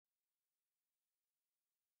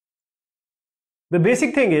The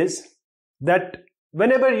basic thing is that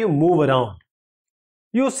whenever you move around,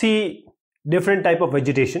 you see different type of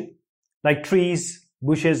vegetation like trees,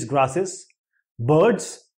 bushes, grasses,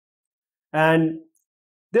 birds, and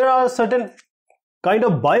there are certain kind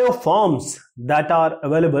of bioforms that are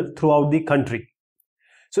available throughout the country.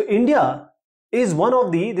 So India is one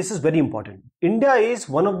of the, this is very important, India is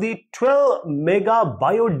one of the 12 mega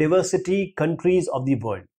biodiversity countries of the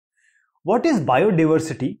world. What is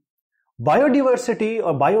biodiversity? Biodiversity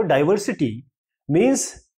or biodiversity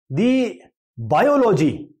means the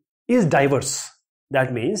biology is diverse.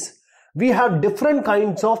 That means we have different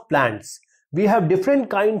kinds of plants, we have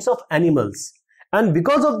different kinds of animals, and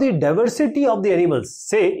because of the diversity of the animals,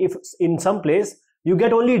 say if in some place you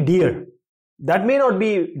get only deer, that may not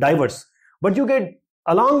be diverse, but you get,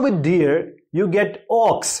 along with deer, you get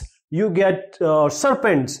ox, you get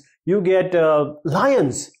serpents, you get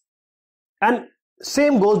lions, and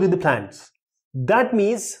same goes with the plants. That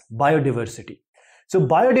means biodiversity. So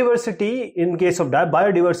biodiversity, in case of that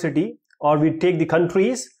biodiversity, or we take the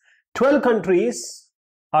countries, 12 countries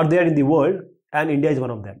are there in the world and India is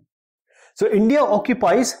one of them. So India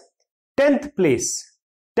occupies 10th place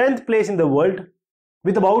in the world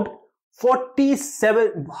with about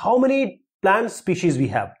 47, how many plant species we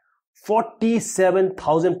have?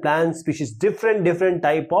 47,000 plant species, different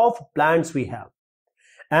type of plants we have.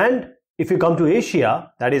 And if you come to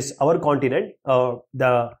Asia, that is our continent,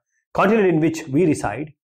 the continent in which we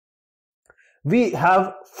reside, we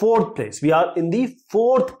have 4th place. We are in the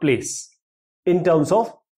 4th place in terms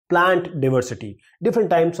of plant diversity,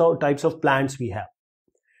 different types of plants we have.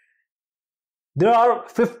 There are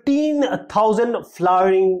 15,000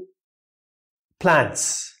 flowering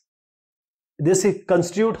plants. This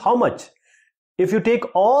constitute how much? If you take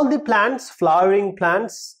all the plants, flowering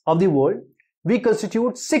plants of the world, we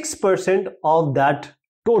constitute 6% of that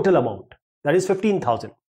total amount, that is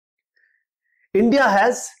 15,000. India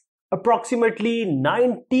has approximately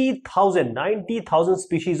 90,000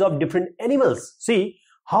 species of different animals. See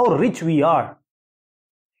how rich we are.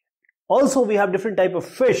 Also we have different type of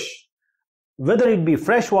fish, whether it be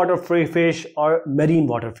freshwater fish or marine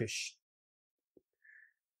water fish.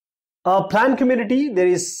 Plant community, there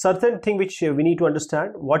is certain thing which we need to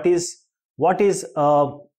understand. What is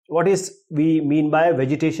we mean by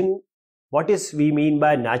vegetation? What is we mean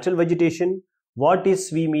by natural vegetation? What is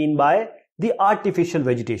we mean by the artificial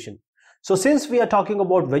vegetation? So since we are talking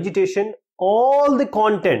about vegetation, all the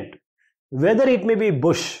content, whether it may be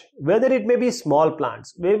bush, whether it may be small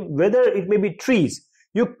plants, whether it may be trees,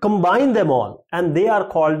 you combine them all and they are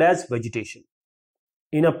called as vegetation.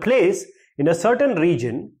 In a place, in a certain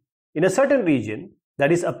region,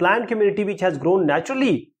 that is a plant community which has grown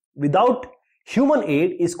naturally without human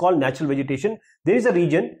aid is called natural vegetation. There is a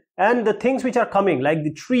region and the things which are coming like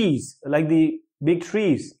the trees, like the big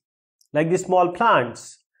trees, like the small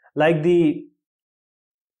plants, like the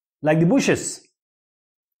bushes.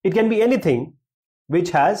 It can be anything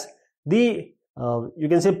which has the, you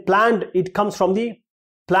can say plant, it comes from the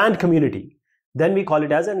plant community. Then we call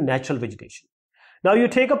it as a natural vegetation. Now you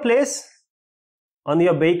take a place on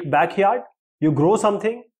your backyard, you grow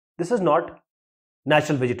something. This is not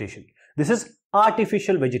natural vegetation. This is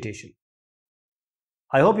artificial vegetation.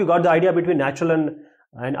 I hope you got the idea between natural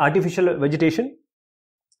and artificial vegetation.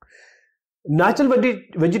 Natural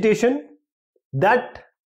vegetation that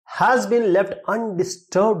has been left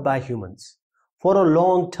undisturbed by humans for a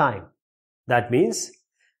long time. That means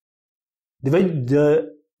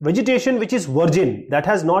the vegetation which is virgin, that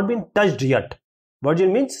has not been touched yet.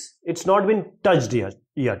 Virgin means it's not been touched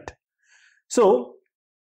yet. So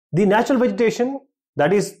the natural vegetation,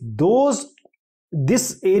 that is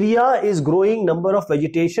this area is growing number of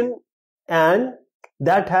vegetation and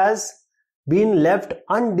that has been left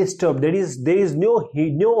undisturbed. There is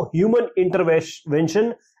no human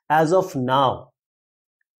intervention as of now.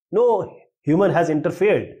 No human has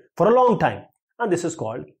interfered for a long time, and this is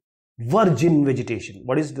called virgin vegetation.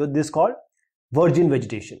 What is this called? Virgin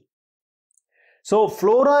vegetation. So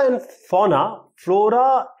flora and fauna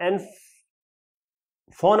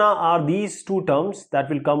are these two terms that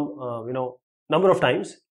will come number of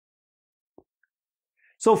times.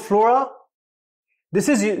 So flora, this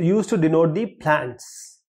is used to denote the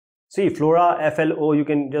plants. See, flora, FLO, you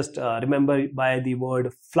can just remember by the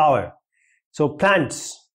word flower. So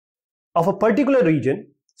plants of a particular region.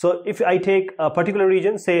 So if I take a particular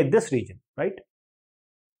region, say this region, right?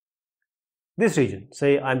 This region,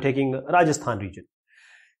 say I'm taking Rajasthan region.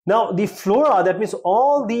 Now the flora, that means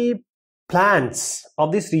all the plants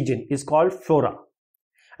of this region is called flora,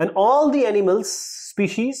 and all the animals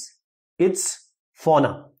species, it's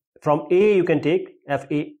fauna. From A you can take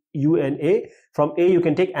A. From A you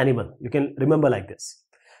can take animal. You can remember like this.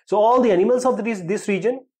 So all the animals of this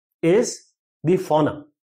region is the fauna.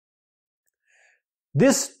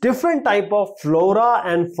 This different type of flora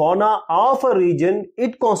and fauna of a region,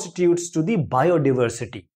 it constitutes to the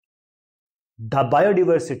biodiversity. The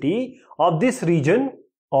biodiversity of this region,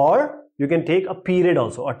 or you can take a period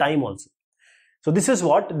also, or time also. So this is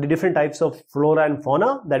what the different types of flora and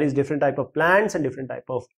fauna, that is different type of plants and different type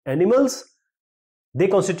of animals, they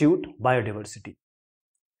constitute biodiversity.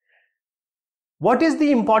 What is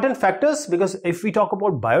the important factors? Because if we talk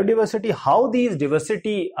about biodiversity, how these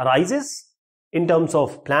diversity arises in terms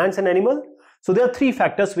of plants and animals, so there are three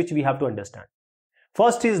factors which we have to understand.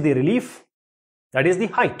 First is the relief, that is the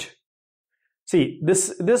height. See,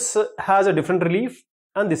 this has a different relief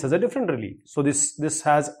and this has a different relief. So this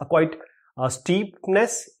has a quite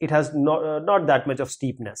steepness, it has not that much of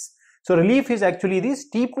steepness. So relief is actually the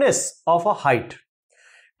steepness of a height.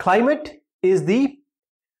 Climate is the,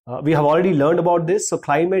 we have already learned about this. So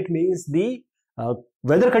climate means the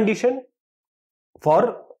weather condition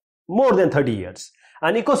for more than 30 years.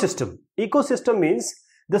 And ecosystem means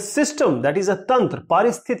the system, that is a tantra,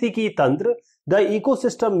 paristhitiki tantra. The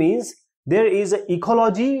ecosystem means there is an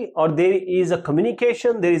ecology, or there is a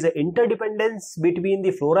communication, there is an interdependence between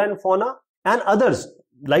the flora and fauna and others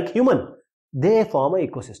like human. They form an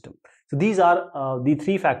ecosystem. So these are the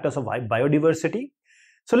three factors of biodiversity.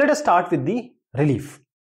 So let us start with the relief.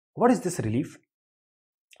 What is this relief?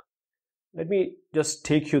 Let me just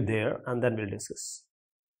take you there and then we'll discuss.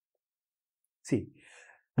 See,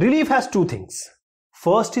 relief has two things.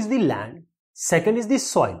 First is the land, second is the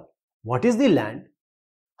soil. What is the land?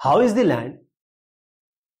 How is the land?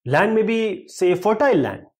 Land may be, say, fertile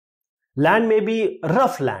land. Land may be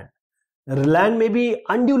rough land. Land may be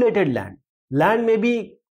undulated land. Land may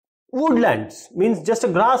be woodlands, means just a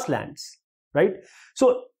grasslands, right?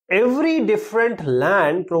 So every different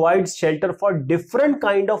land provides shelter for different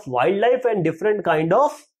kind of wildlife and different kind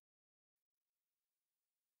of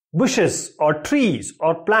bushes or trees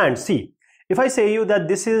or plants. See, if I say you that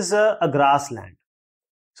this is a grassland,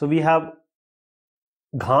 so we have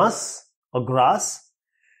ghas or grass.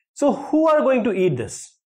 So who are going to eat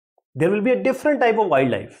this? There will be a different type of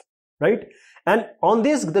wildlife, right? And on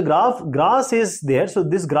this, the grass is there. So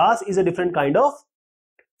this grass is a different kind of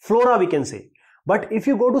flora, we can say. But if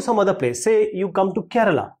you go to some other place, say you come to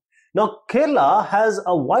Kerala. Now Kerala has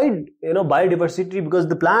a wide, biodiversity because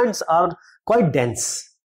the plants are quite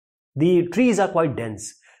dense. The trees are quite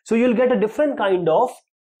dense. So you'll get a different kind of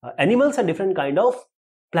animals and different kind of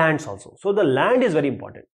plants also. So the land is very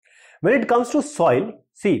important. When it comes to soil,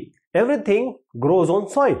 see, everything grows on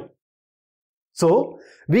soil. So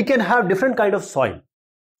we can have different kind of soil.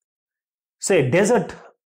 Say desert,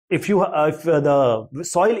 if the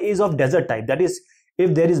soil is of desert type, that is,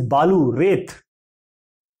 if there is balu, wraith,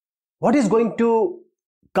 what is going to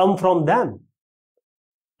come from them?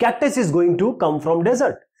 Cactus is going to come from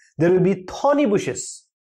desert. There will be thorny bushes.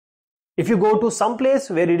 If you go to some place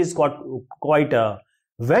where it is quite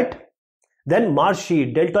wet, then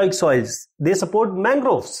marshy, deltoic soils, they support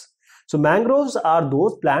mangroves. So mangroves are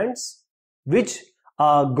those plants which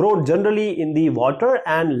grow generally in the water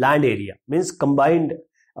and land area, means combined,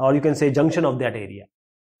 or you can say junction of that area.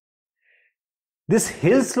 This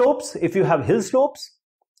hill slopes, if you have hill slopes,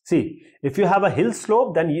 see, if you have a hill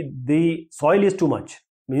slope, then the soil is too much,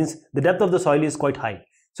 means the depth of the soil is quite high.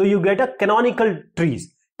 So you get a canonical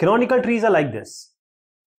trees. Canonical trees are like this,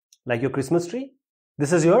 like your Christmas tree.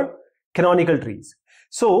 This is your canonical trees.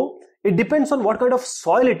 So it depends on what kind of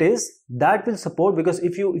soil it is, that will support, because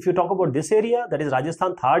if you talk about this area, that is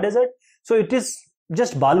Rajasthan Thar desert, so it is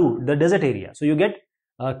just balu, the desert area. So you get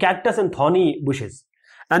cactus and thorny bushes.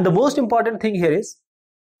 And the most important thing here is,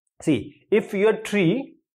 see, if your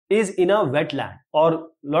tree is in a wetland or a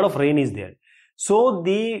lot of rain is there, so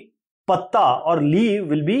the patta or leaf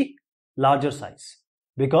will be larger size,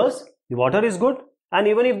 because the water is good, and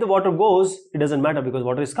even if the water goes, it doesn't matter because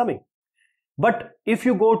water is coming. But if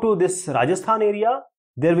you go to this Rajasthan area,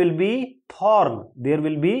 there will be thorn, there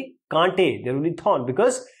will be kante, there will be thorn,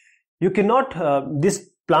 because you cannot, these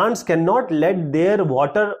plants cannot let their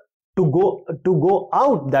water to go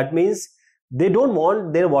out. That means they don't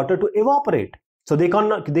want their water to evaporate. So they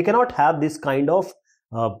cannot have this kind of,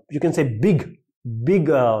 you can say big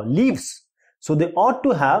leaves. So they ought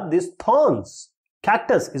to have these thorns.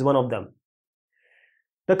 Cactus is one of them.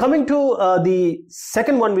 Now coming to the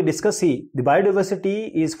second one we discuss, see, the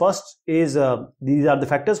biodiversity is these are the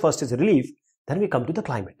factors. First is relief, then we come to the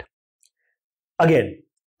climate. Again,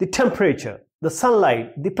 the temperature, the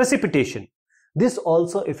sunlight, the precipitation, this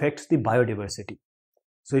also affects the biodiversity.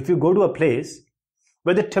 So if you go to a place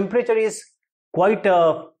where the temperature is quite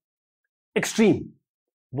extreme,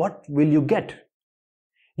 what will you get?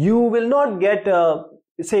 You will not get,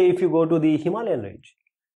 say if you go to the Himalayan range,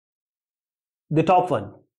 the top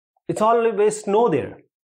one, it's always snow there.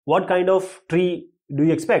 What kind of tree do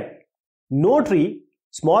you expect? No tree,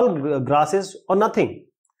 small grasses or nothing.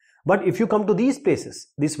 But if you come to these places,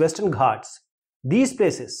 these Western Ghats, these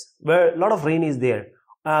places where a lot of rain is there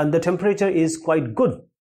and the temperature is quite good,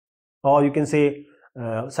 or you can say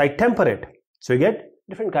side temperate, so you get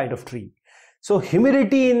different kind of tree. So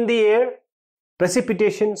humidity in the air,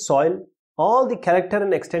 precipitation, soil, all the character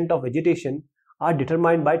and extent of vegetation are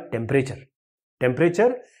determined by temperature.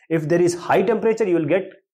 Temperature, if there is high temperature, you will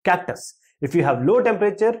get cactus. If you have low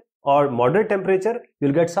temperature or moderate temperature, you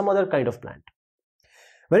will get some other kind of plant.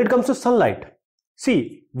 When it comes to sunlight,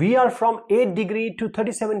 see, we are from 8 degree to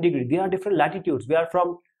 37 degree. There are different latitudes. We are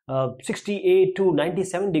from 68 to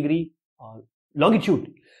 97 degree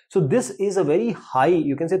longitude. So this is a very high,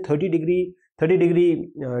 you can say 30 degree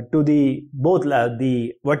to the both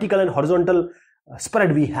the vertical and horizontal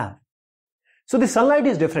spread we have. So the sunlight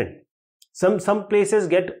is different. Some places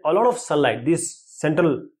get a lot of sunlight, this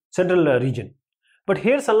central region, but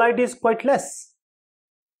here sunlight is quite less.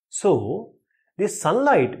 So this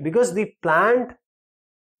sunlight, because the plant,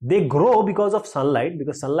 they grow because of sunlight,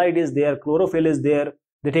 because sunlight is there, chlorophyll is there,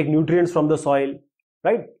 they take nutrients from the soil,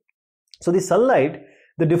 right? So the sunlight,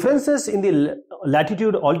 the differences in the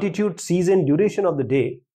latitude, altitude, season, duration of the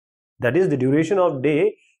day, that is the duration of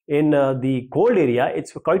day in the cold area,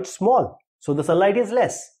 it's quite small, so the sunlight is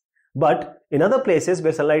less. But in other places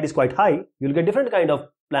where sunlight is quite high, you'll get different kind of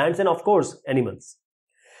plants and of course animals.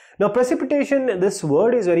 Now precipitation, this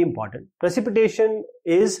word is very important. Precipitation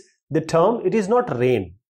is the term, it is not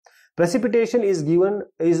rain. Precipitation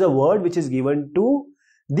is a word which is given to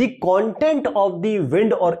the content of the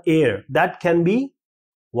wind or air. That can be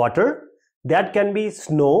water, that can be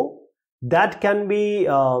snow, that can be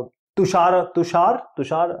tushar,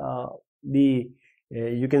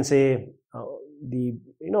 you can say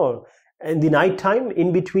in the night time,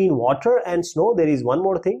 in between water and snow, there is one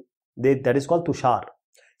more thing that is called tushar.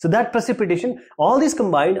 So that precipitation, all these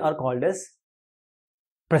combined are called as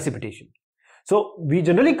precipitation. So we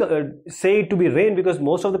generally say it to be rain because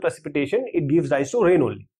most of the precipitation, it gives rise to rain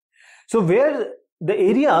only. So where the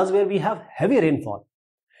areas where we have heavy rainfall,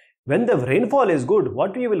 when the rainfall is good,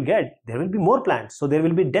 what we will get? There will be more plants, so there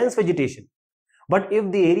will be dense vegetation. But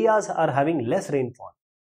if the areas are having less rainfall,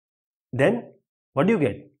 then what do you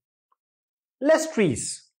get? Less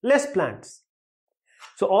trees, less plants.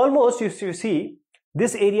 So almost you see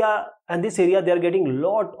this area and this area, they are getting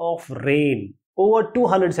lot of rain, over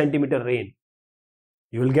 200 centimeter rain.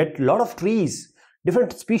 You will get a lot of trees,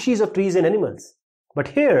 different species of trees and animals. But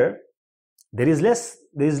here there is less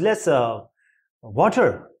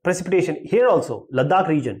water, precipitation. Here also, Ladakh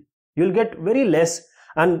region, you will get very less,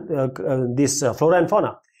 and this flora and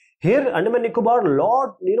fauna. Here Andaman Nicobar,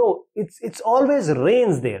 it's always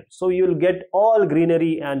rains there, so you will get all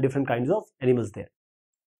greenery and different kinds of animals there.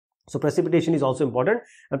 So precipitation is also important,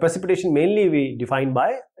 and precipitation mainly we define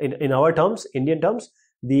by, in our terms, Indian terms,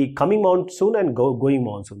 the coming monsoon and going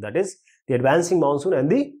monsoon, that is the advancing monsoon and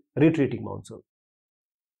the retreating monsoon.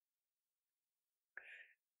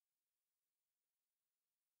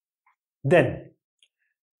 Then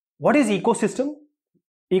what is ecosystem?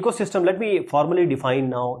 Ecosystem, let me formally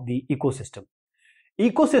define now the ecosystem.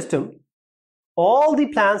 Ecosystem, all the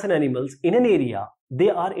plants and animals in an area,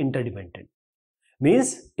 they are interdependent.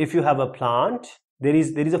 Means if you have a plant, there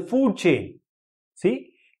is a food chain.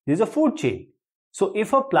 See, there is a food chain. So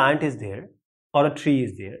if a plant is there or a tree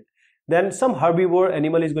is there, then some herbivore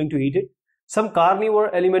animal is going to eat it. Some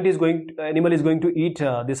carnivore animal is going to eat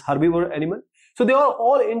this herbivore animal. So they are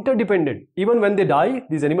all interdependent. Even when they die,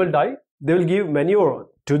 these animals die, they will give manure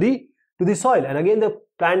to the soil, and again the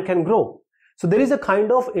plant can grow. So there is a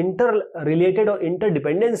kind of interrelated or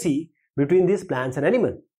interdependency between these plants and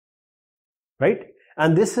animals, right?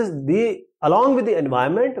 And this is along with the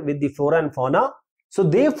environment, with the flora and fauna, so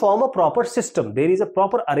they form a proper system. There is a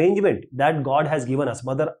proper arrangement that God has given us,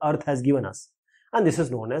 Mother Earth has given us, and this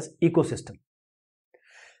is known as ecosystem.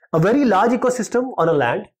 A very large ecosystem on a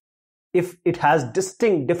land, if it has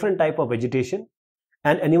distinct different type of vegetation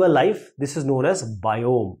and animal life, this is known as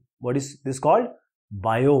biome. What is this called?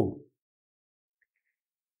 Biome.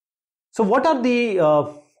 So what are the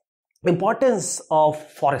importance of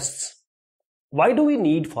forests? Why do we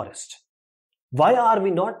need forest? Why are we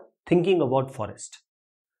not thinking about forest?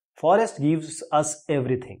 Forest gives us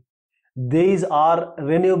everything. These are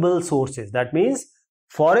renewable sources. That means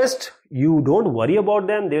forest, you don't worry about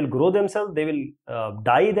them. They will grow themselves, they will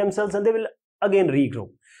die themselves, and they will again regrow.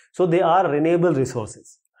 So they are renewable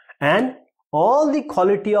resources. And all the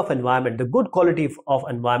quality of environment, the good quality of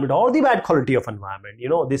environment or the bad quality of environment,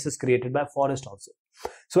 this is created by forest also.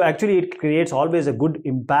 So actually it creates always a good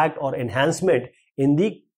impact or enhancement in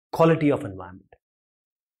the quality of environment.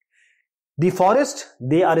 The forest,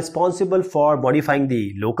 they are responsible for modifying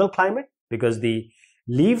the local climate, because the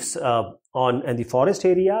leaves on the forest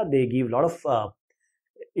area, they give a lot of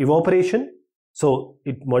evaporation. So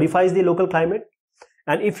it modifies the local climate.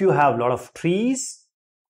 And if you have a lot of trees,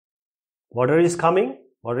 water is coming.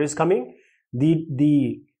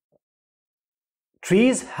 The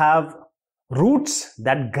trees have roots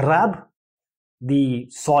that grab the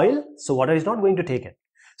soil, so water is not going to take it.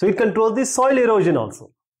 So it controls the soil erosion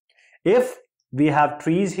also. If we have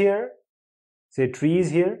trees here, say trees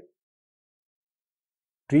here,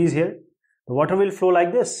 the water will flow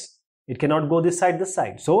like this. It cannot go this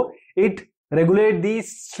side. So it regulates the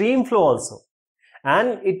stream flow also.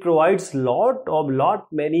 And it provides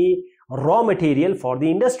many raw material for the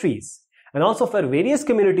industries. And also for various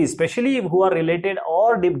communities, especially who are related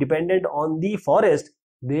or dependent on the forest,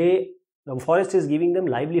 the forest is giving them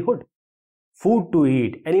livelihood, food to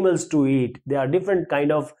eat, animals to eat. There are different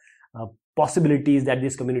kind of possibilities that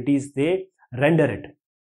these communities, they render it.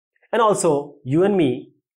 And also you and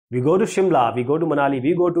me, we go to Shimla, we go to Manali,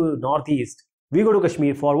 we go to Northeast, we go to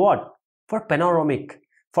Kashmir for what? For panoramic,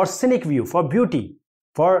 for scenic view, for beauty,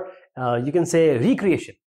 for you can say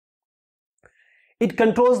recreation. It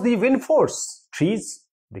controls the wind force. Trees,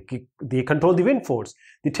 they control the wind force.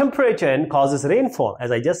 The temperature and causes rainfall.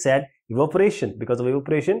 As I just said, evaporation, because of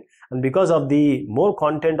evaporation and because of the more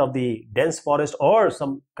content of the dense forest or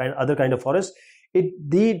some other kind of forest,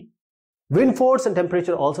 the wind force and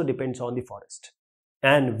temperature also depends on the forest.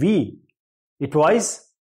 And it provides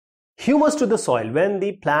humus to the soil. When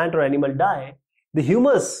the plant or animal die, the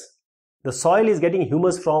soil is getting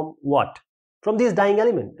humus from what? From these dying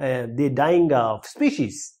element, the dying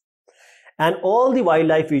species. And all the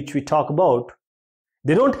wildlife which we talk about,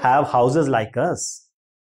 they don't have houses like us.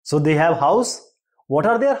 So they have house. What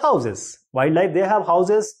are their houses? Wildlife, they have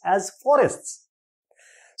houses as forests.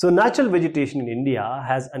 So natural vegetation in India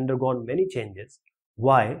has undergone many changes.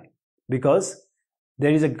 Why? Because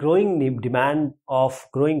there is a growing demand of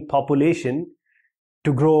growing population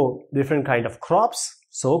to grow different kind of crops.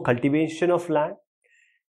 So cultivation of land.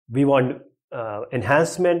 We want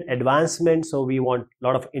enhancement, advancement. So we want a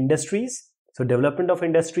lot of industries. So development of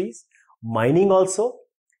industries, mining also.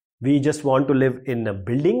 We just want to live in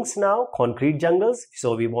buildings now, concrete jungles.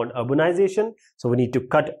 So we want urbanization. So we need to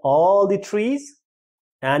cut all the trees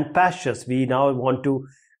and pastures. We now want to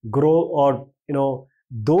grow, or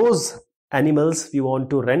those animals we want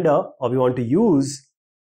to render, or we want to use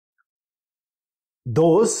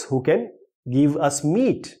those who can give us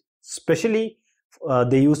meat. Especially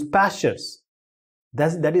they use pastures.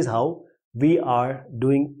 That is how we are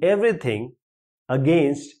doing everything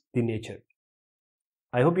against the nature.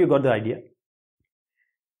 I hope you got the idea.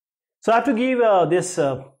 So I have to give this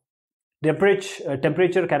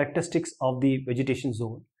temperature characteristics of the vegetation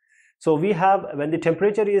zone. So we have, when the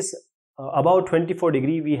temperature is about 24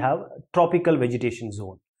 degree, we have tropical vegetation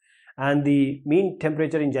zone. And the mean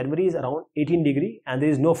temperature in January is around 18 degree and there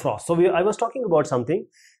is no frost. So I was talking about something.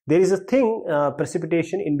 There is a thing,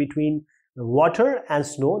 precipitation in between water and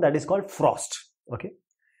snow, that is called frost. Okay.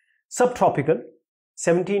 Subtropical,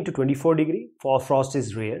 17 to 24 degree, for frost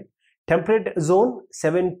is rare. Temperate zone,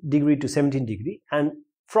 7 degree to 17 degree, and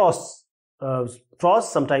frost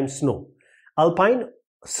sometimes snow. Alpine,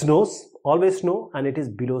 snows, always snow, and it is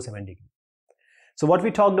below 7 degree. So what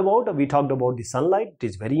we talked about the sunlight. It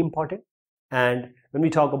is very important. And when we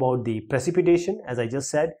talk about the precipitation, as I just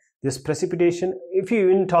said, this precipitation, if you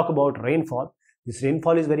even talk about rainfall, this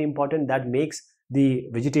rainfall is very important. That makes the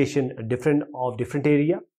vegetation different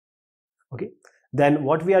area. Okay. Then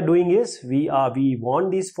what we are doing is we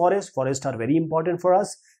want these forests. Forests are very important for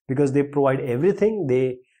us because they provide everything.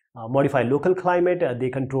 They modify local climate, they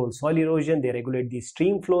control soil erosion, they regulate the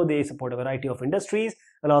stream flow, they support a variety of industries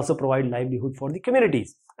and also provide livelihood for the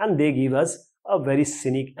communities, and they give us a very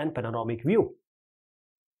scenic and panoramic view.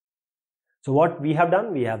 So what we have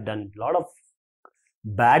done a lot of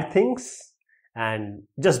bad things, and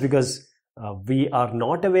just because we are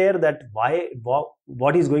not aware that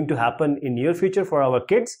what is going to happen in near future for our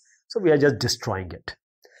kids, so we are just destroying it,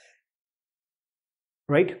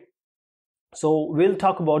 right? So we'll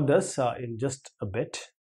talk about this in just a bit.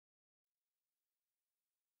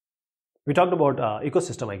 We talked about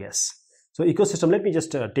ecosystem, I guess. So ecosystem, let me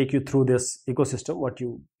just take you through this ecosystem, what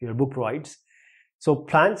your book provides. So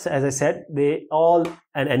plants, as I said, they all,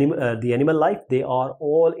 the animal life, they are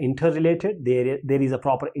all interrelated. There is a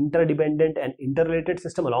proper interdependent and interrelated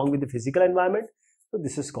system along with the physical environment. So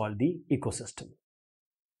this is called the ecosystem.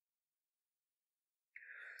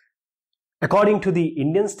 According to the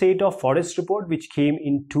Indian State of Forest Report, which came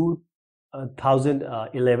in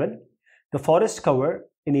 2011, the forest cover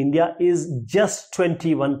in India is just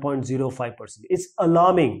 21.05%. It's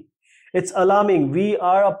alarming. It's alarming. We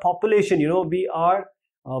are a population, we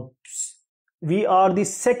are the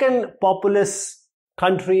second populous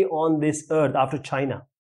country on this earth after China.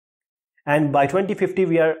 And by 2050,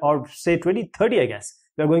 we are, or say 2030, I guess,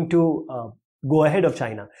 we are going to go ahead of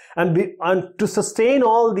China. And to sustain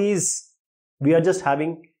all these, we are just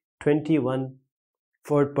having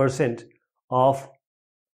 21% of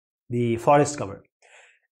the forest cover.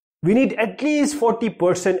 We need at least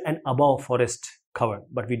 40% and above forest cover,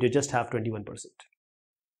 but we just have 21%.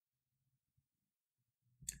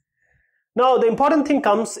 Now, the important thing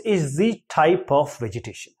comes is the type of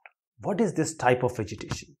vegetation. What is this type of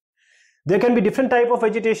vegetation? There can be different type of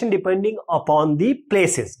vegetation depending upon the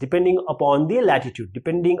places, depending upon the latitude,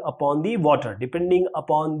 depending upon the water, depending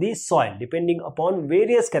upon the soil, depending upon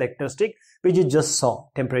various characteristics which you just saw,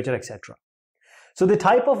 temperature, etc. So the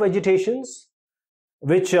type of vegetations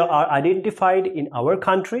which are identified in our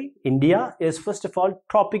country, India, is first of all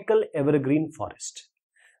tropical evergreen forest.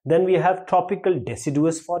 Then we have tropical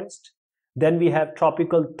deciduous forest. Then we have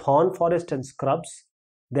tropical thorn forest and scrubs.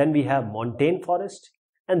 Then we have montane forest.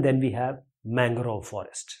 And then we have mangrove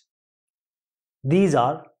forest. These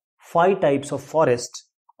are 5 types of forest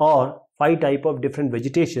or 5 types of different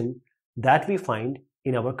vegetation that we find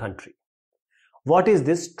in our country. What is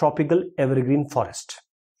this tropical evergreen forest?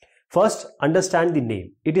 First, understand the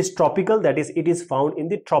name. It is tropical, that is, it is found in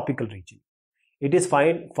the tropical region. It is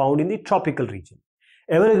found in the tropical region.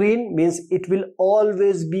 Evergreen means it will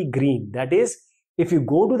always be green. That is, if you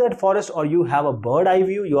go to that forest or you have a bird eye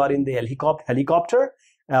view, you are in the helicopter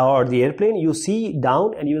or the airplane, you see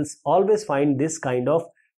down and you will always find this kind of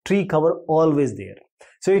tree cover always there.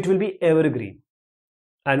 So it will be evergreen.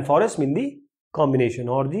 And forest means the combination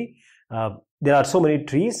or there are so many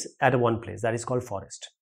trees at one place, that is called forest.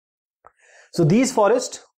 So these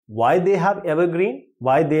forests, why they have evergreen,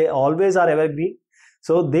 why they always are evergreen?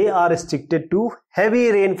 So they are restricted to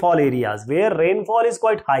heavy rainfall areas where rainfall is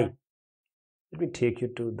quite high. Let me take you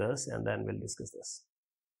to this and then we'll discuss this.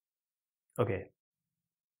 Okay.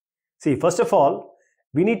 See, first of all,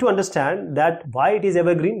 we need to understand that why it is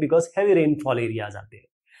evergreen, because heavy rainfall areas are there.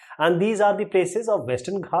 And these are the places of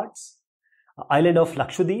Western Ghats, island of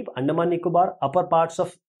Lakshadweep, Andaman Nicobar, upper parts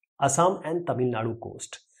of Assam and Tamil Nadu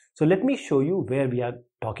coast. So let me show you where we are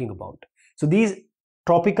talking about. So these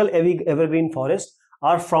tropical evergreen forests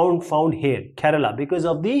are found here, Kerala, because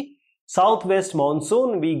of the southwest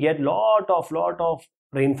monsoon. We get lot of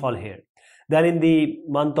rainfall here. Then in the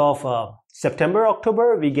month of September,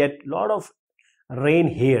 October, we get lot of rain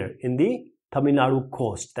here in the Tamil Nadu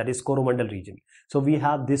coast, that is Coromandel region. So we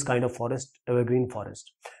have this kind of forest, evergreen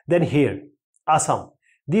forest. Then here, Assam,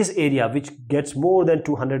 this area which gets more than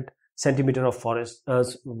 200 centimeter of forest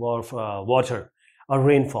water or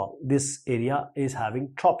rainfall, this area is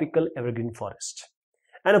having tropical evergreen forest.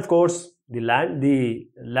 And of course, the land we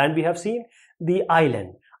have seen, the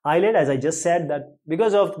island, as I just said, that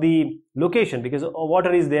because of the location, because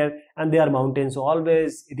water is there and they are mountains, so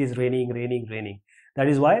always it is raining. That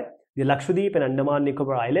is why the Lakshadweep and Andaman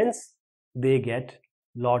Nicobar Islands, they get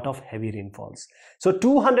lot of heavy rainfalls. So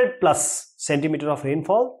 200 plus centimeter of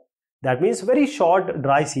rainfall, that means very short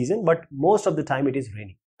dry season, but most of the time it is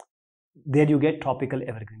raining. There you get tropical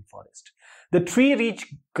evergreen forest. The tree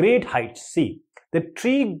reach great heights. See, the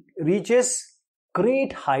tree reaches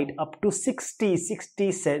great height up to 60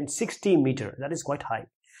 meter. That is quite high.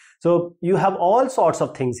 So you have all sorts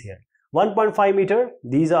of things here. 1.5 meter,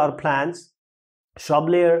 these are plants, shrub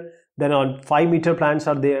layer. Then on 5 meter plants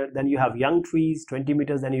are there. Then you have young trees, 20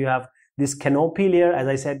 meters. Then you have this canopy layer. As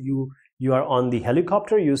I said, you are on the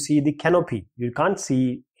helicopter, you see the canopy. You can't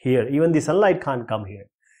see here. Even the sunlight can't come here.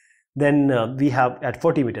 Then we have at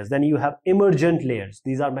 40 meters. Then you have emergent layers.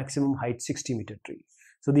 These are maximum height 60 meter trees.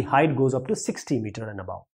 So the height goes up to 60 meter and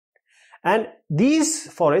above. And these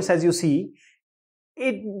forests, as you see,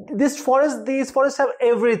 these forests have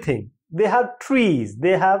everything. They have trees,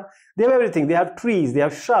 they have everything. They have trees, they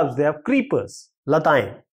have shrubs, they have creepers,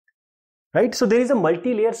 lataएं, right? So there is a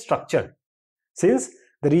multi-layer structure. Since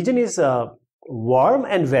the region is warm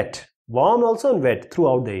and wet, warm also and wet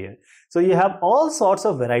throughout the year. So you have all sorts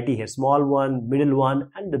of variety here, small one, middle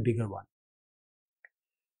one, and the bigger one.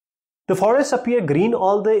 The forests appear green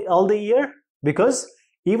all the year because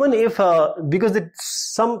Even if, because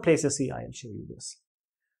some places, see, I'll show you this.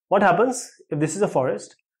 What happens if this is a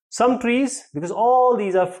forest? Some trees, because all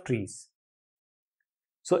these are trees.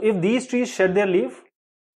 So if these trees shed their leaf,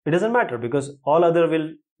 it doesn't matter because all other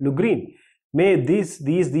will look green. May these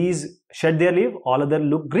shed their leaf, all other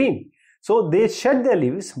look green. So they shed their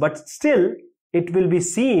leaves, but still it will be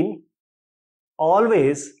seen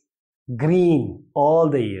always green all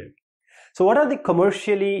the year. So what are the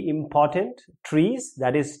commercially important trees,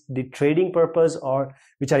 that is the trading purpose, or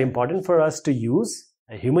which are important for us to use,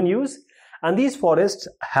 human use? And these forests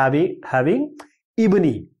having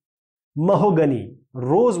ebony, mahogany,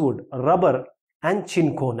 rosewood, rubber and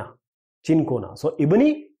cinchona. So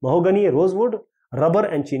ebony, mahogany, rosewood, rubber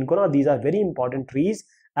and cinchona, these are very important trees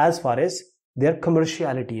as far as their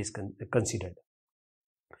commerciality is considered.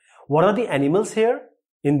 What are the animals here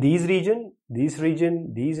in these region, these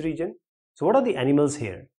region? So what are the animals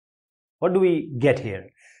here? What do we get here?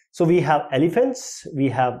 So we have elephants, we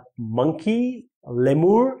have monkey,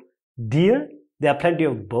 lemur, deer. There are plenty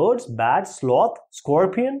of birds, bats, sloth,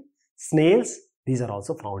 scorpion, snails. These are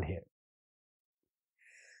also found here.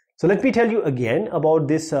 So let me tell you again about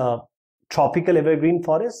this tropical evergreen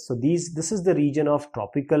forest. So this is the region of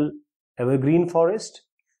tropical evergreen forest.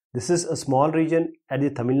 This is a small region at the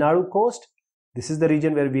Tamil Nadu coast. This is the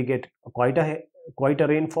region where we get quite a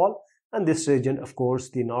rainfall, and this region, of course,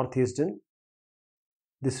 the northeastern,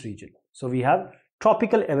 this region. So we have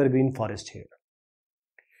tropical evergreen forest here.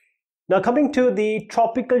 Now coming to the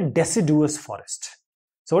tropical deciduous forest.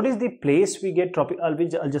 So what is the place we get tropical?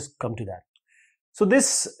 I'll just come to that. So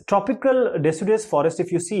this tropical deciduous forest,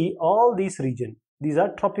 if you see all these region, these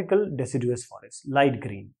are tropical deciduous forests, light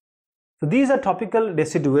green. So these are tropical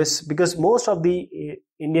deciduous because most of the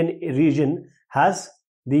Indian region has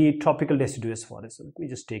the tropical deciduous forest. So let me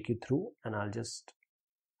just take you through and I'll just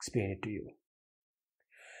explain it to you.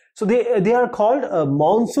 So they are called a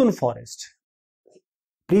monsoon forest.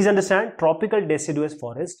 Please understand, tropical deciduous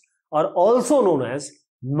forests are also known as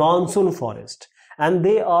monsoon forest, and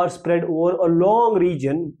they are spread over a long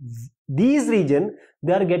region. These region,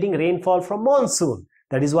 they are getting rainfall from monsoon.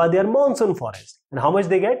 That is why they are monsoon forest. And how much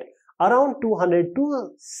they get? Around 200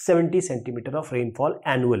 to 70 centimeter of rainfall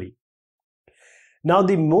annually. Now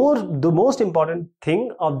the most important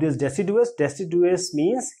thing of this deciduous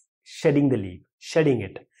means shedding the leaf, shedding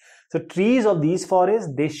it. So trees of these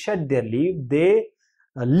forests, they shed their leaf, they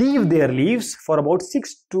leave their leaves for about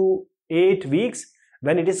 6 to 8 weeks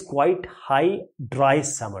when it is quite high dry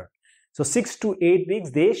summer. So 6 to 8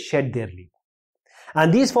 weeks they shed their leaf.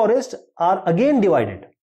 And these forests are again divided.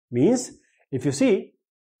 Means if you see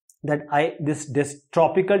that this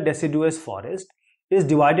tropical deciduous forest is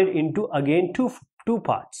divided into again two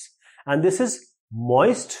parts, and this is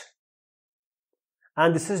moist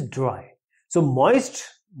and this is dry. So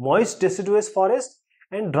moist deciduous forest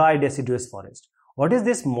and dry deciduous forest. What is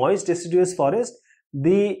this moist deciduous forest?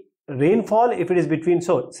 The rainfall, if it is between,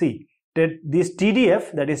 so see that this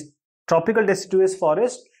TDF, that is tropical deciduous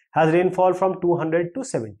forest, has rainfall from 200 to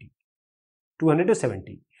 70.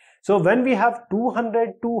 So when we have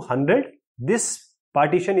 200 to 100, this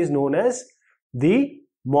partition is known as the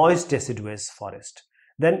moist deciduous forest.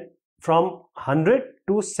 Then from 100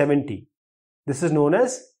 to 70, this is known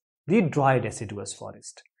as the dry deciduous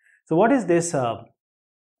forest. So what is this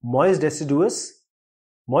moist deciduous?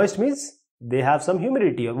 Moist means they have some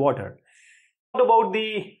humidity or water. What about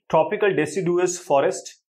the tropical deciduous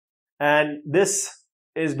forest? And this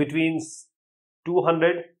is between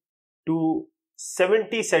 200 to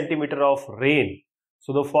 70 centimeter of rain.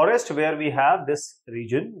 So the forest where we have this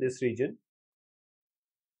region is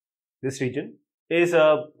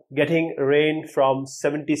getting rain from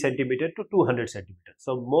 70 centimeter to 200 centimeter.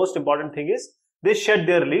 So most important thing is they shed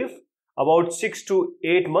their leaf about 6 to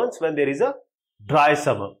 8 months when there is a dry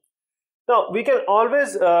summer. Now we can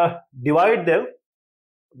always divide them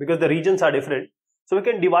because the regions are different. So we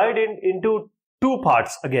can divide it into two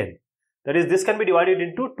parts again. That is, this can be divided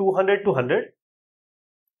into 200 to 100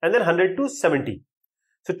 and then 100 to 70.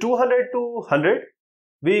 So 200 to 100,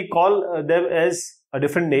 we call them as a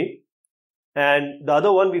different name, and the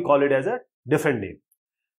other one we call it as a different name.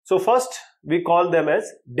 So first we call them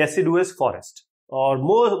as deciduous forest or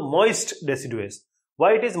more moist deciduous.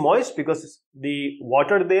 Why it is moist? Because the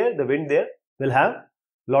water there, the wind there will have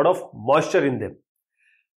a lot of moisture in them.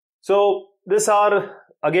 So these are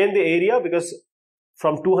again the area, because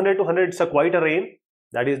from 200 to 100 it's quite a rain,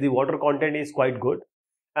 that is the water content is quite good,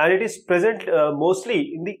 and it is present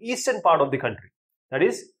mostly in the eastern part of the country. That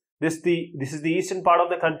is, this is the eastern part of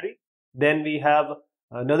the country. Then we have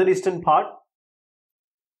northern eastern part.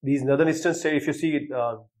 These northern eastern states, if you see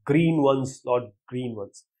green ones, lot green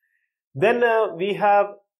ones. Then we have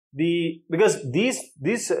because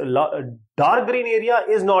this dark green area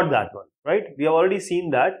is not that one, right? We have already seen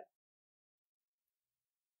that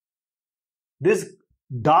this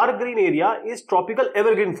dark green area is tropical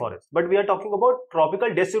evergreen forest, but we are talking about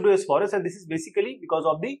tropical deciduous forest, and this is basically because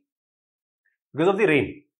of the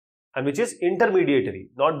rain, and which is intermediary,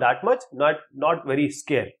 not that much, not very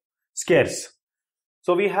scarce.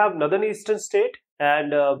 So we have northern eastern state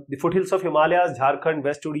and the foothills of Himalayas, Jharkhand,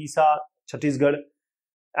 West Odisha, Chhattisgarh,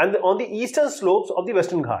 and on the eastern slopes of the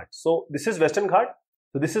Western Ghat. So this is Western Ghat,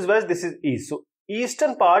 so this is west, this is east. So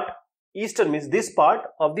eastern means this part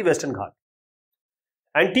of the Western Ghat.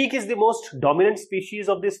 And teak is the most dominant species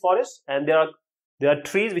of this forest, and there are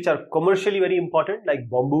trees which are commercially very important like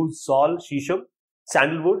bamboo, sal, shisham,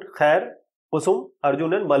 sandalwood, khair, kusum,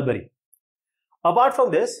 arjun and mulberry. Apart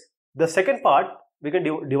from this, the second part we can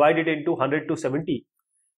divide it into 100 to 70,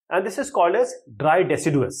 and this is called as dry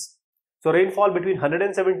deciduous. So rainfall between 100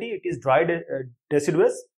 and 70, it is dry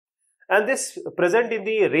deciduous, and this present in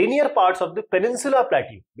the rainier parts of the Peninsula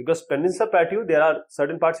Plateau, because Peninsula Plateau there are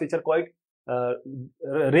certain parts which are quite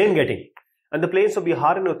rain getting, and the plains of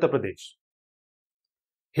Bihar and Uttar Pradesh.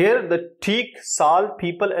 Here the teak, sal,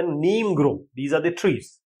 peepal and neem grow. These are the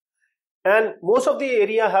trees, and most of the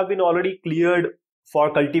area have been already cleared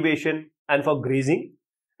for cultivation and for grazing.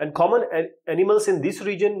 And common animals in this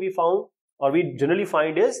region we found, or we generally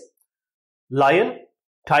find, is lion,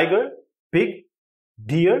 tiger, pig,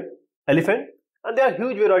 deer, elephant, and there are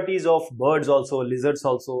huge varieties of birds also, lizards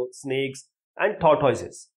also, snakes and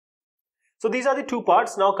tortoises. So these are the two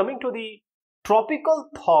parts. Now coming to the tropical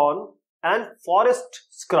thorn and forest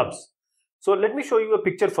scrubs. So let me show you a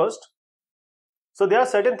picture first. So there are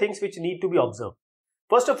certain things which need to be observed.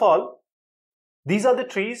 First of all, these are the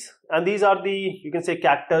trees, and these are the, you can say,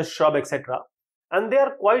 cactus, shrub, etc. And they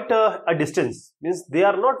are quite a distance, means they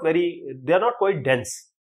are not quite dense,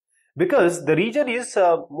 because the region is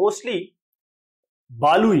mostly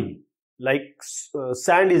balui, like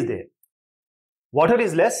sand is there. Water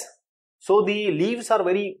is less, so the leaves are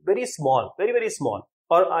very small, very small,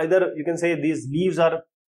 or either you can say these leaves are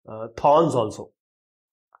thorns also.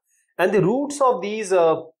 And the roots of these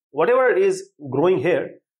whatever is growing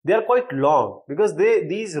here, they are quite long, because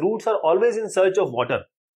these roots are always in search of water,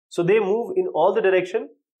 so they move in all the direction.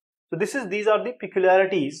 So these are the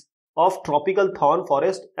peculiarities of tropical thorn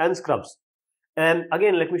forest and scrubs. And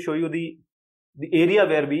again, let me show you the area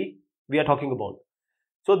where we are talking about.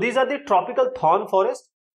 So these are the tropical thorn forest.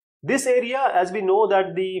 This area, as we know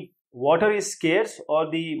that the water is scarce, or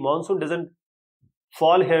the monsoon doesn't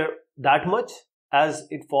fall here that much as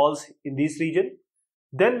it falls in this region.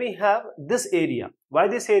 Then we have this area. Why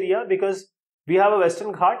this area? Because we have a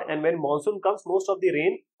Western Ghat, and when monsoon comes, most of the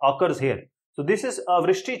rain occurs here. So this is a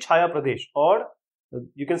Vrishti Chhaya Pradesh, or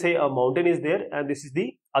you can say a mountain is there, and this is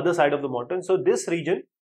the other side of the mountain. So this region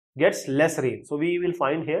gets less rain. So we will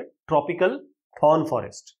find here tropical thorn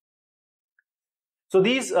forest. So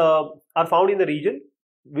these are found in the region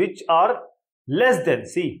which are less than,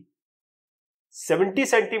 see, 70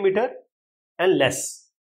 centimeter and less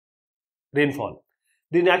rainfall.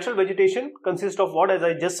 The natural vegetation consists of what, as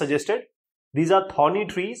I just suggested, these are thorny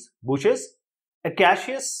trees, bushes,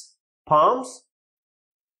 acacias, palms,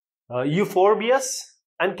 euphorbias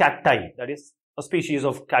and cacti. That is a species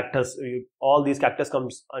of cactus. All these cactus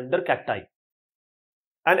comes under cacti.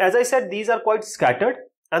 And as I said, these are quite scattered,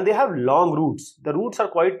 and they have long roots. The roots are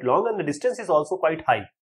quite long, and the distance is also quite high.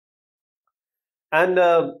 And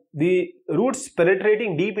the roots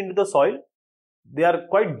penetrating deep into the soil, they are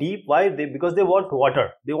quite deep. Why? Because they want water.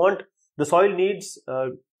 The soil needs,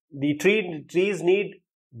 the trees need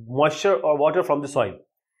moisture or water from the soil.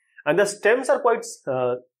 And the stems are quite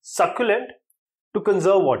succulent to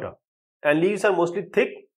conserve water. And leaves are mostly thick,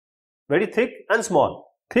 very thick and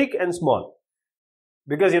small. Thick and small.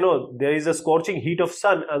 Because there is a scorching heat of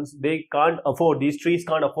sun, and these trees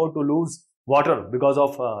can't afford to lose water because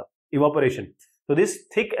of evaporation. So these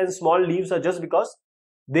thick and small leaves are just because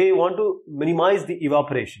they want to minimize the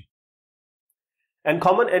evaporation. And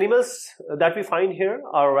common animals that we find here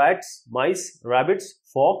are rats, mice, rabbits,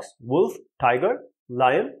 fox, wolf, tiger,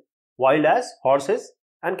 lion, wild ass, horses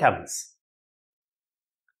and camels.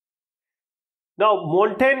 Now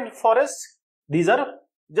montane forests, these are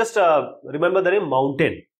just remember the name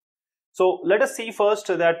mountain. So let us see first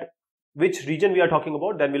that which region we are talking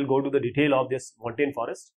about, then we'll go to the detail of this montane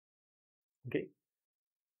forest. Okay.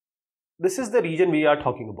 This is the region we are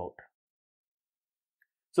talking about.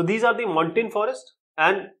 So these are the montane forest,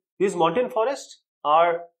 and these mountain forests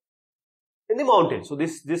are in the mountains. So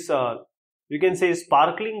this you can say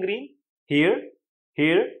sparkling green here,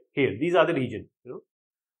 here, here. These are the region,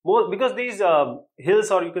 more because these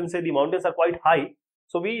hills, or you can say the mountains, are quite high,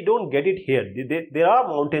 so we don't get it here. There are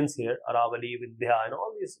mountains here, Aravali, Vindhya, and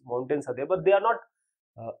all these mountains are there, but they are not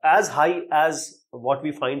as high as what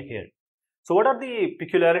we find here. So what are the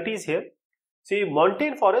peculiarities here? See,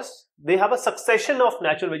 montane forests, they have a succession of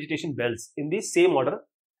natural vegetation belts in the same order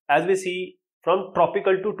as we see from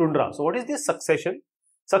tropical to tundra. So what is this succession?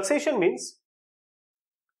 Succession means,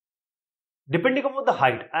 depending upon the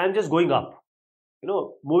height, I am just going up,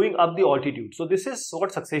 moving up the altitude. So this is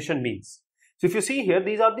what succession means. So if you see here,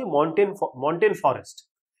 these are the mountain forest.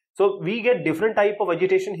 So we get different type of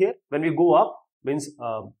vegetation here. When we go up, means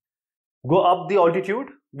go up the altitude,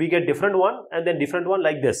 we get different one, and then different one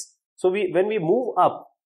like this. So when we move up,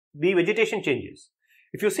 the vegetation changes.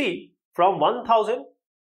 If you see, from 1000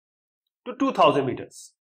 to 2000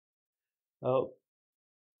 meters,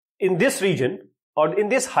 in this region, or in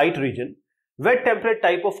this height region, wet temperate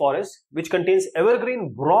type of forest which contains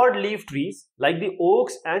evergreen broad leaf trees like the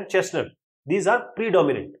oaks and chestnut, these are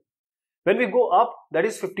predominant. When we go up, that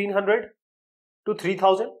is 1500 to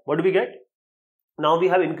 3000, what do we get? Now we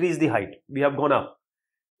have increased the height, we have gone up.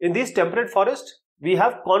 In this temperate forest, we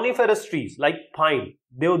have coniferous trees like pine,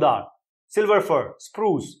 deodar, silver fir,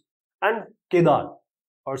 spruce, and kedar,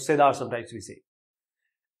 or cedar sometimes we say.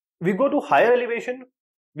 We go to higher elevation,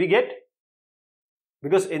 we get,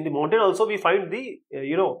 because in the mountain also we find the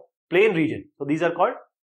plain region. So these are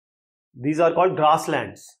called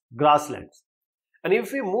grasslands. And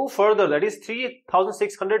if we move further, that is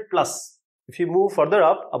 3600 plus. If you move further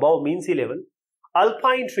up above mean sea level,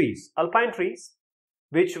 alpine trees,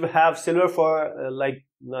 which have silver fir, like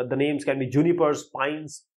the names can be junipers,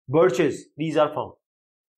 pines, birches, these are found.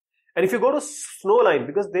 And if you go to snow line,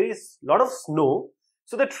 because there is a lot of snow,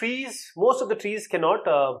 so the trees, most of the trees cannot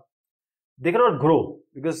grow,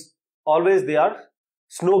 because always they are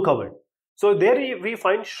snow covered. So there we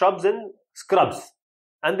find shrubs and scrubs,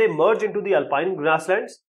 and they merge into the alpine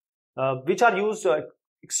grasslands, which are used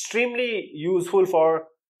extremely useful for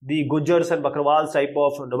the Gujars and Bakrawals type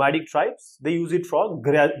of nomadic tribes. They use it for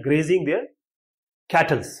grazing their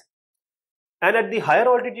cattle. And at the higher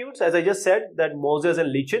altitudes, as I just said, that mosses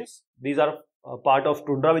and lichens, these are part of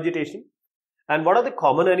tundra vegetation. And what are the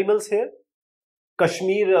common animals here?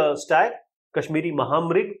 Kashmir stag, Kashmiri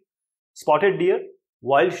mahamrig, spotted deer,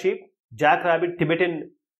 wild sheep, jackrabbit,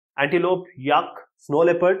 Tibetan antelope, yak, snow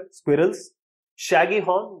leopard, squirrels, shaggy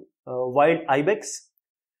horn, wild ibex,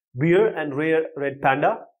 bear and rare red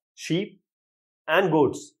panda, sheep and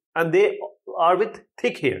goats, and they are with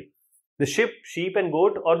thick hair. The sheep and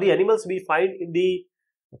goat are the animals we find in the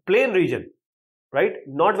plain region, right?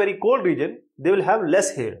 Not very cold region, they will have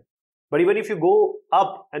less hair. But even if you go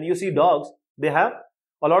up and you see dogs, they have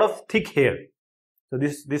a lot of thick hair. So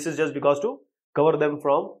this is just because to cover them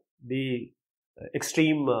from the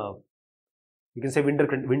extreme, you can say winter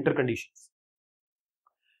conditions.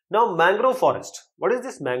 Now mangrove forest. What is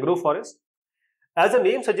this mangrove forest? As the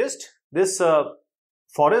name suggests, this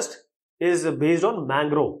forest is based on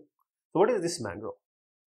mangrove. So what is this mangrove?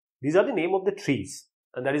 These are the name of the trees,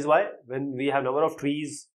 and that is why when we have number of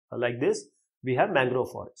trees like this, we have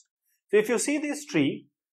mangrove forest. So if you see this tree,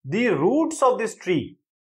 the roots of this tree,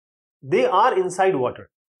 they are inside water.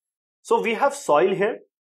 So we have soil here,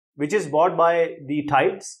 which is brought by the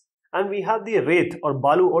tides, and we have the wraith or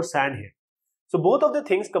balu or sand here. So both of the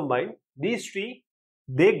things combined, these trees,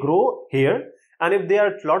 they grow here, and if there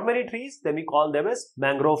are lot many trees, then we call them as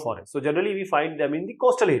mangrove forest. So generally we find them in the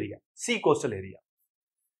coastal area, sea coastal area.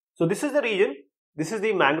 So this is the region, this is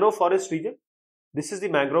the mangrove forest region, this is the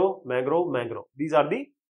mangrove. These are the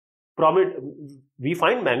prominent, we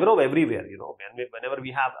find mangrove everywhere, whenever we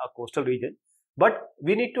have a coastal region, but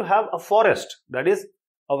we need to have a forest, that is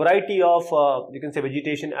a variety of, you can say,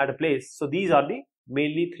 vegetation at a place. So these are the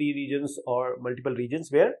mainly three regions or multiple regions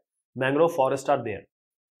where mangrove forests are there.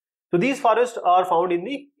 So these forests are found in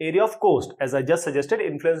the area of coast, as I just suggested,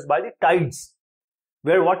 influenced by the tides,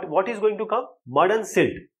 where what is going to come? Mud and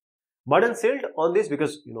silt. Mud and silt on this,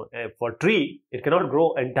 because for tree, it cannot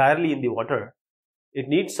grow entirely in the water. It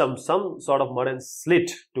needs some sort of mud and silt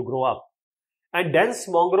to grow up. And dense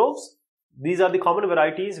mangroves, these are the common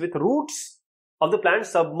varieties with roots of the plant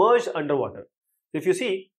submerged underwater. If you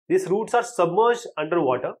see, these roots are submerged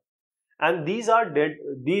underwater, and these are the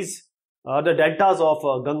deltas of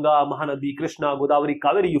Ganga, Mahanadi, Krishna, Godavari,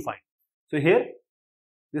 Kaveri you find. So here,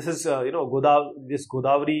 this is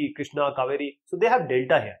Godavari, Krishna, Kaveri. So they have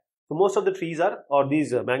delta here. So most of the trees or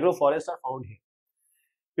these mangrove forests are found here.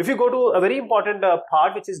 If you go to a very important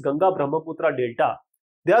part, which is Ganga Brahmaputra delta,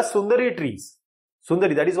 there are Sundari trees.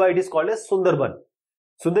 Sundari, that is why it is called as Sundarban.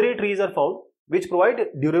 Sundari trees are found. which provide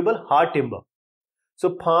durable hard timber.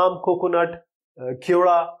 So palm, coconut,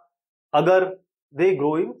 kura, agar, they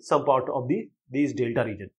grow in some part of these delta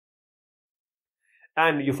region.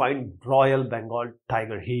 And you find Royal Bengal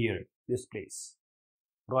tiger here, this place.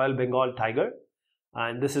 Royal Bengal tiger,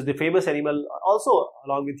 and this is the famous animal. Also,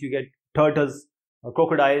 along with you get turtles,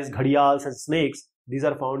 crocodiles, gharials and snakes. These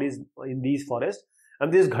are found in these forests.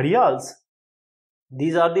 And these gharials,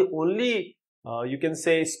 these are the only you can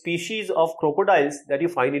say species of crocodiles that you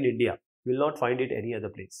find in India. You will not find it any other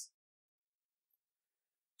place.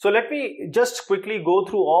 So let me just quickly go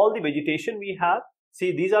through all the vegetation we have.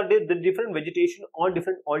 See, these are the different vegetation on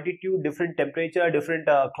different altitude, different temperature, different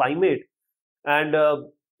climate, and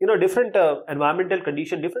different environmental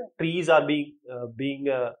condition. Different trees are being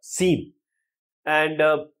seen, and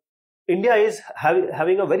India is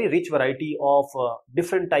having a very rich variety of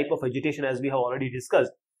different type of vegetation, as we have already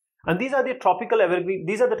discussed. And these are the tropical evergreen.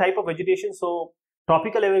 These are the type of vegetation. So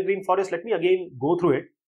tropical evergreen forest. Let me again go through it.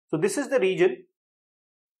 So this is the region.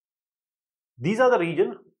 These are the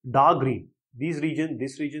region, dark green. These region,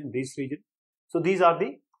 this region, this region. So these are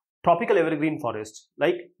the tropical evergreen forests.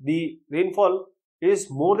 Like the rainfall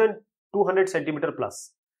is more than 200 centimeter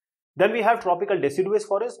plus. Then we have tropical deciduous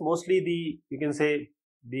forest, mostly you can say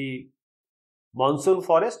the monsoon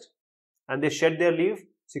forest, and they shed their leaf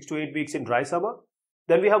 6 to 8 weeks in dry summer.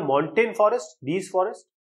 Then we have montane forest, these forests.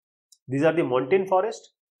 These are the montane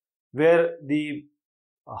forest where the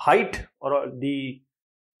height or you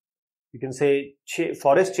can say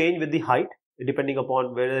forest change with the height depending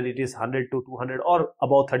upon whether it is 100 to 200 or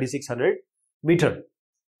about 3600 meter.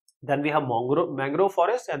 Then we have mangrove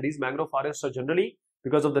forests, and these mangrove forests are generally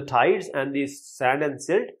because of the tides and the sand and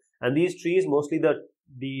silt, and these trees mostly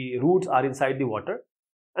the roots are inside the water,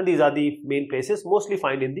 and these are the main places mostly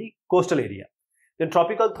find in the coastal area. Then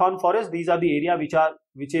tropical thorn forests, these are the area which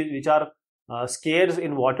are scarce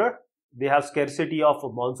in water. They have scarcity of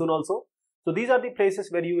monsoon also. So these are the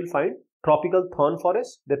places where you will find tropical thorn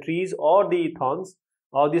forest. The trees or the thorns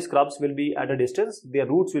or the scrubs will be at a distance. Their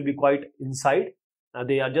roots will be quite inside.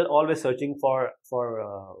 They are just always searching for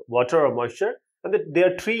water or moisture. And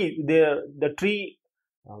the tree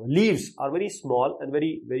leaves are very small and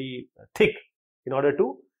very, very thick in order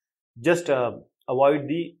to just avoid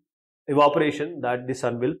the evaporation that the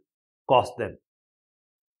sun will cause them.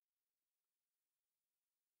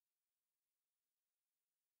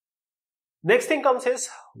 Next thing comes is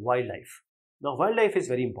wildlife. Now wildlife is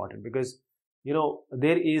very important because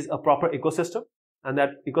there is a proper ecosystem, and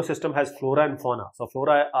that ecosystem has flora and fauna. So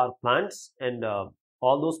flora are plants and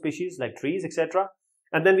all those species like trees, etc.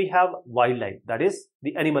 And then we have wildlife, that is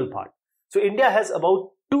the animal part. So India has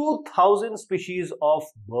about 2000 species of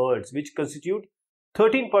birds, which constitute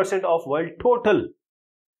 13% of world total.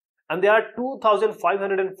 And there are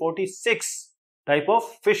 2546 type of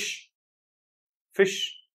fish,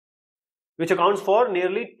 which accounts for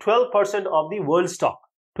nearly 12% of the world stock,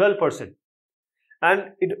 12%.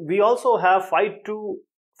 And we also have 5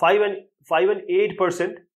 and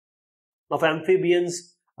 8% of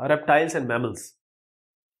amphibians, reptiles and mammals.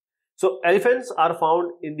 So elephants are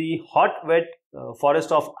found in the hot, wet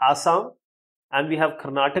forest of Assam, and we have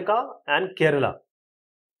Karnataka and Kerala.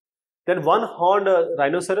 Then one-horned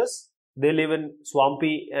rhinoceros, they live in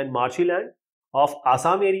swampy and marshy land of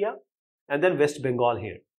Assam area, and then West Bengal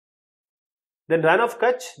here. Then Rann of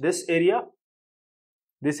Kutch, this area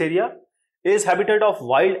is habitat of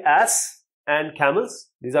wild ass and camels.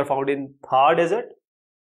 These are found in Thar desert.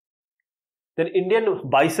 Then Indian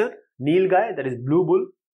bison, nilgai, that is blue bull,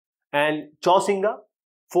 and chausinga,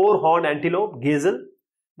 four-horned antelope, gazelle.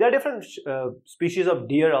 There are different species of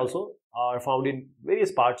deer also are found in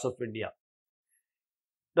various parts of India.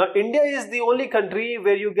 Now India is the only country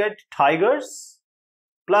where you get tigers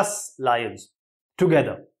plus lions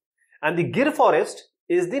together. And the Gir forest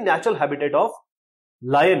is the natural habitat of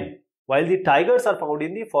lion, while the tigers are found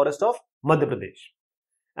in the forest of Madhya Pradesh.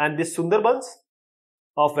 And the Sundarbans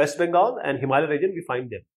of West Bengal and Himalaya region, we find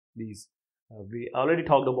them. These we already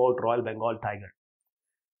talked about Royal Bengal tiger.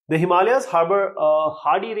 The Himalayas harbor a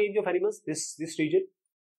hardy range of animals. This region,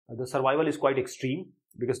 the survival is quite extreme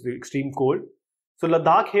because of the extreme cold. So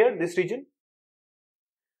Ladakh here, this region,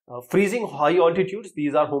 freezing high altitudes.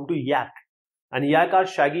 These are home to yak. And yak are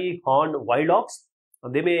shaggy horned wild ox,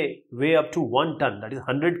 and they may weigh up to 1 ton, that is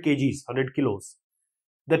 100 kgs, 100 kilos.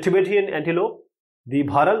 The Tibetan antelope, the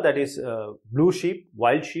bharal, that is blue sheep,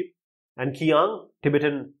 wild sheep, and kiang,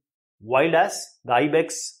 Tibetan wild ass, the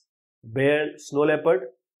ibex, bear, snow leopard,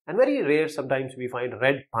 and very rare sometimes we find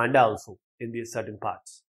red panda also in these certain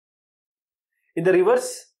parts. In the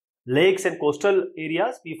rivers, lakes and coastal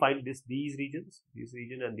areas, we find these regions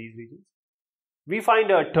and these regions. we find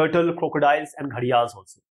turtle, crocodiles, and gharials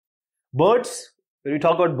also. Birds, when we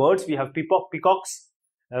talk about birds, we have peacocks,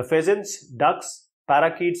 pheasants, ducks,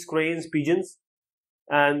 parakeets, cranes, pigeons,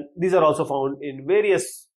 and these are also found in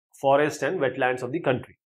various forests and wetlands of the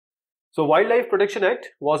country. So Wildlife Protection Act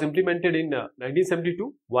was implemented in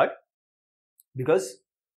 1972. Why? Because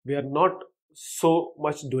we are not so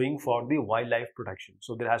much doing for the wildlife protection.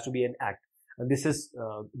 So there has to be an act, and this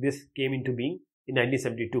came into being in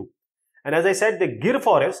 1972. And as I said, the Gir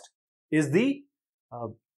forest is the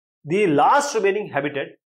last remaining habitat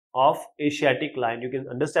of Asiatic lion. You can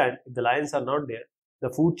understand, if the lions are not there, the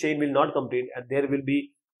food chain will not complete, and there will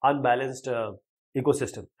be unbalanced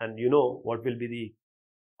ecosystem, and you know what will be the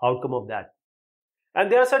outcome of that.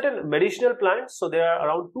 And there are certain medicinal plants. So there are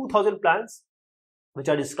around 2,000 plants which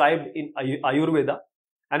are described in Ayurveda,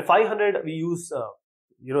 and 500 we use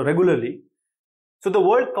regularly. So the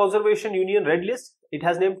World Conservation Union Red List, it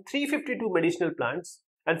has named 352 medicinal plants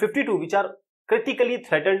and 52 which are critically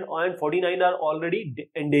threatened, and 49 are already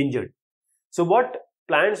endangered. So what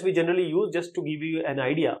plants we generally use, just to give you an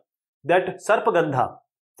idea, that Sarpagandha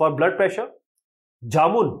for blood pressure,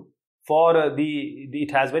 Jamun for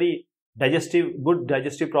it has very good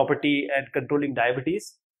digestive property and controlling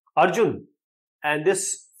diabetes, Arjun, and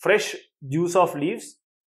this fresh juice of leaves,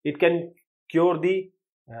 it can cure the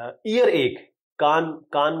earache,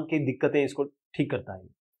 कान की दिक्कतें इसको ठीक करता है.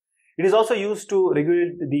 It is also used to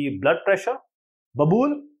regulate the blood pressure.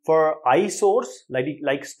 Babool for eye sores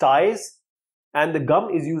like styes, and the gum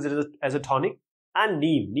is used as a tonic. And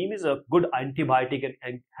neem is a good antibiotic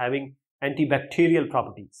and having antibacterial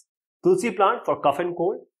properties. Tulsi plant for cough and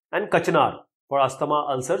cold, and kachanar for asthma,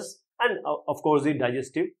 ulcers, and of course the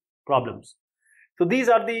digestive problems. So these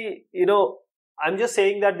are the, I'm just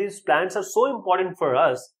saying that these plants are so important for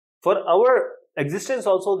us, for our existence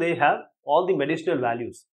also. They have all the medicinal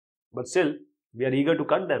values, but still we are eager to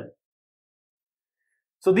cut them.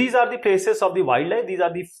 So these are the places of the wildlife.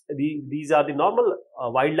 These are the normal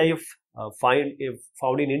wildlife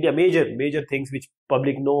found in India. Major things which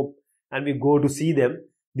public know and we go to see them.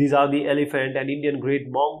 These are the elephant and Indian great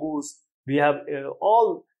mongoose. We have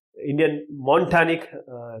all Indian montanic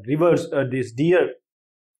rivers, this deer,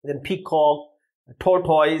 then peacock,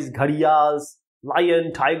 tortoise, gharials,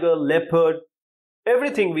 lion, tiger, leopard,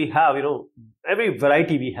 everything we have, every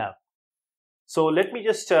variety we have. So let me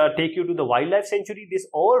just take you to the wildlife sanctuary. This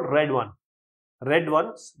all red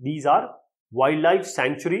ones, these are wildlife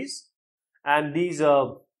sanctuaries, and these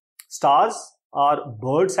stars are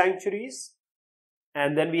bird sanctuaries.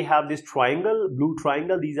 And then we have this blue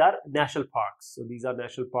triangle, these are national parks. So these are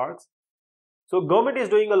national parks. So government is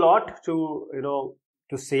doing a lot to,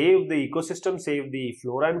 to save the ecosystem, save the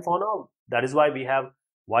flora and fauna. That is why we have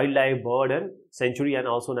wildlife, bird and sanctuary, and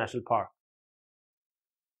also national park.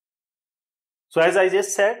 So as I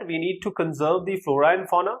just said, we need to conserve the flora and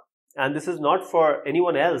fauna, and this is not for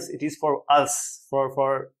anyone else. It is for us,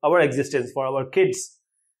 for our existence, for our kids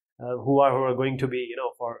who are going to be,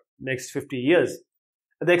 for next 50 years.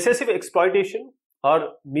 The excessive exploitation or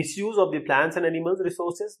misuse of the plants and animals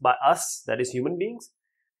resources by us, that is human beings,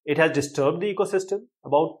 it has disturbed the ecosystem.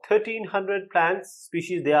 About 1,300 plant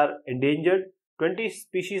species, they are endangered. 20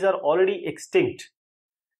 species are already extinct.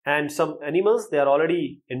 And some animals, they are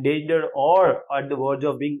already endangered or at the verge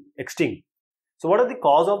of being extinct. So what are the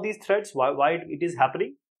cause of these threats? Why it is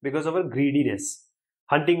happening? Because of our greediness.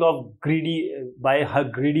 Hunting of by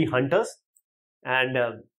greedy hunters,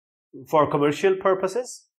 and for commercial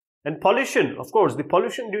purposes, and pollution, of course, the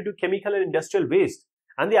pollution due to chemical and industrial waste,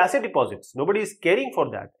 and the acid deposits. Nobody is caring for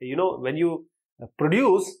that. When you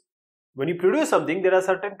produce something, there are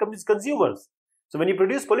certain consumers. So when you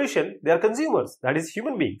produce pollution, they are consumers, that is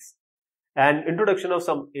human beings. And introduction of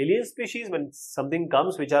some alien species, when something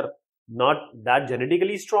comes which are not that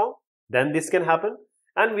genetically strong, then this can happen.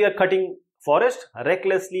 And we are cutting forest,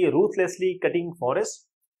 recklessly, ruthlessly cutting forest.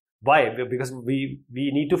 Why? Because we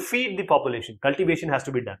need to feed the population. Cultivation has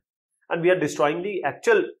to be done. And we are destroying the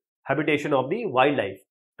actual habitation of the wildlife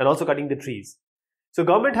and also cutting the trees. So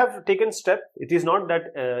government have taken steps. It is not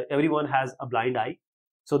that everyone has a blind eye.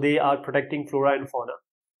 So they are protecting flora and fauna.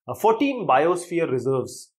 14 biosphere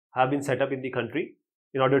reserves have been set up in the country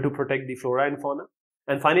in order to protect the flora and fauna.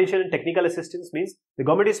 And financial and technical assistance means the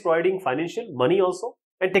government is providing financial money also,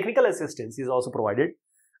 and technical assistance is also provided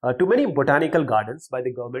to many botanical gardens by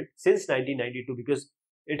the government since 1992, because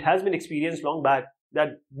it has been experienced long back that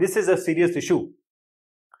this is a serious issue.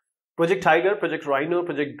 Project Tiger, Project Rhino,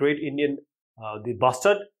 Project Great Indian, the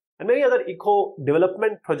Bustard, and many other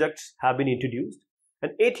eco-development projects have been introduced.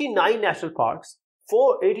 And 89 national parks,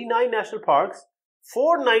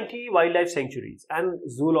 490 wildlife sanctuaries and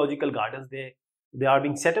zoological gardens, they they are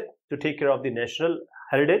being set up to take care of the national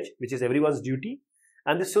heritage, which is everyone's duty.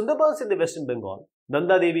 And the Sundarbans in the Western Bengal,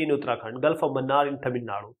 Nanda Devi in Uttarakhand, Gulf of Mannar in Tamil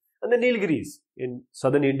Nadu, and the Nilgiris in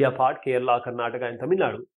southern India part, Kerala, Karnataka and Tamil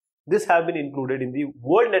Nadu. This have been included in the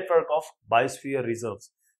World Network of Biosphere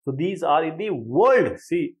Reserves. So these are in the world,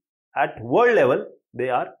 see, at world level, they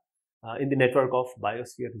are in the network of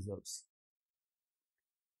Biosphere Reserves.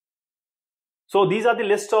 So these are the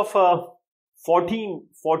list of 14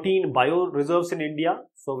 bioreserves in India.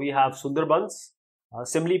 So we have Sundarbans,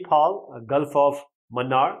 Simli-Pal, Gulf of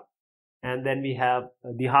Mannar, and then we have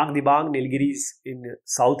Dihang Dibang, Nilgiris in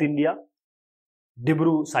South India,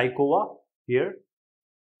 Dibru Saikova here,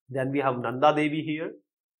 then we have Nanda Devi here,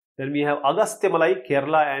 then we have Agastya Malai,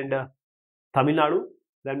 Kerala and Tamil Nadu,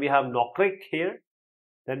 then we have Nokrek here,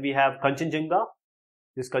 then we have Kanchenjunga,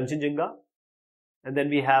 this Kanchenjunga, and then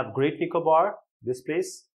we have Great Nicobar, this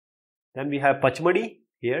place, then we have Pachmadi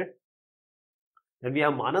here, then we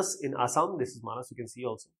have Manas in Assam, this is Manas, you can see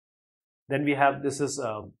also, then we have, this is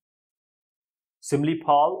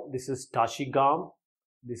Simli-Pal, this is Tashigam,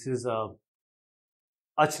 this is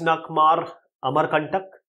Achnakmar, Amarkantak.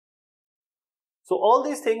 So all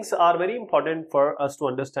these things are very important for us to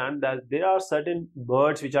understand that there are certain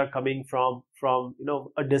birds which are coming from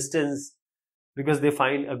a distance because they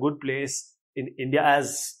find a good place in India,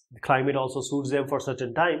 as the climate also suits them for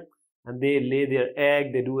certain time, and they lay their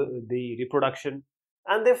egg, they do the reproduction,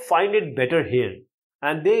 and they find it better here,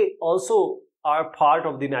 and they also are part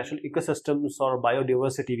of the natural ecosystems or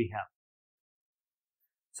biodiversity we have.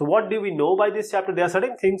 So what do we know by this chapter? There are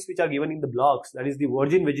certain things which are given in the blocks, that is the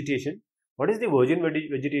virgin vegetation. What is the virgin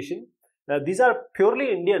vegetation? These are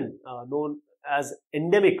purely Indian, known as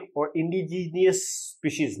endemic or indigenous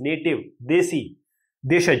species, native, desi,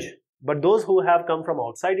 deshaj. But those who have come from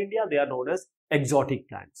outside India, they are known as exotic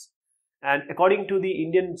plants. And according to the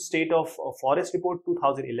Indian State of Forest Report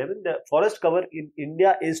 2011, the forest cover in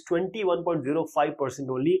India is 21.05%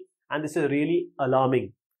 only, and this is really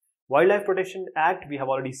alarming. Wildlife Protection Act, we have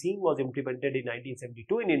already seen, was implemented in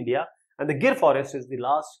 1972 in India, and the Gir forest is the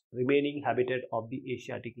last remaining habitat of the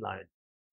Asiatic lion.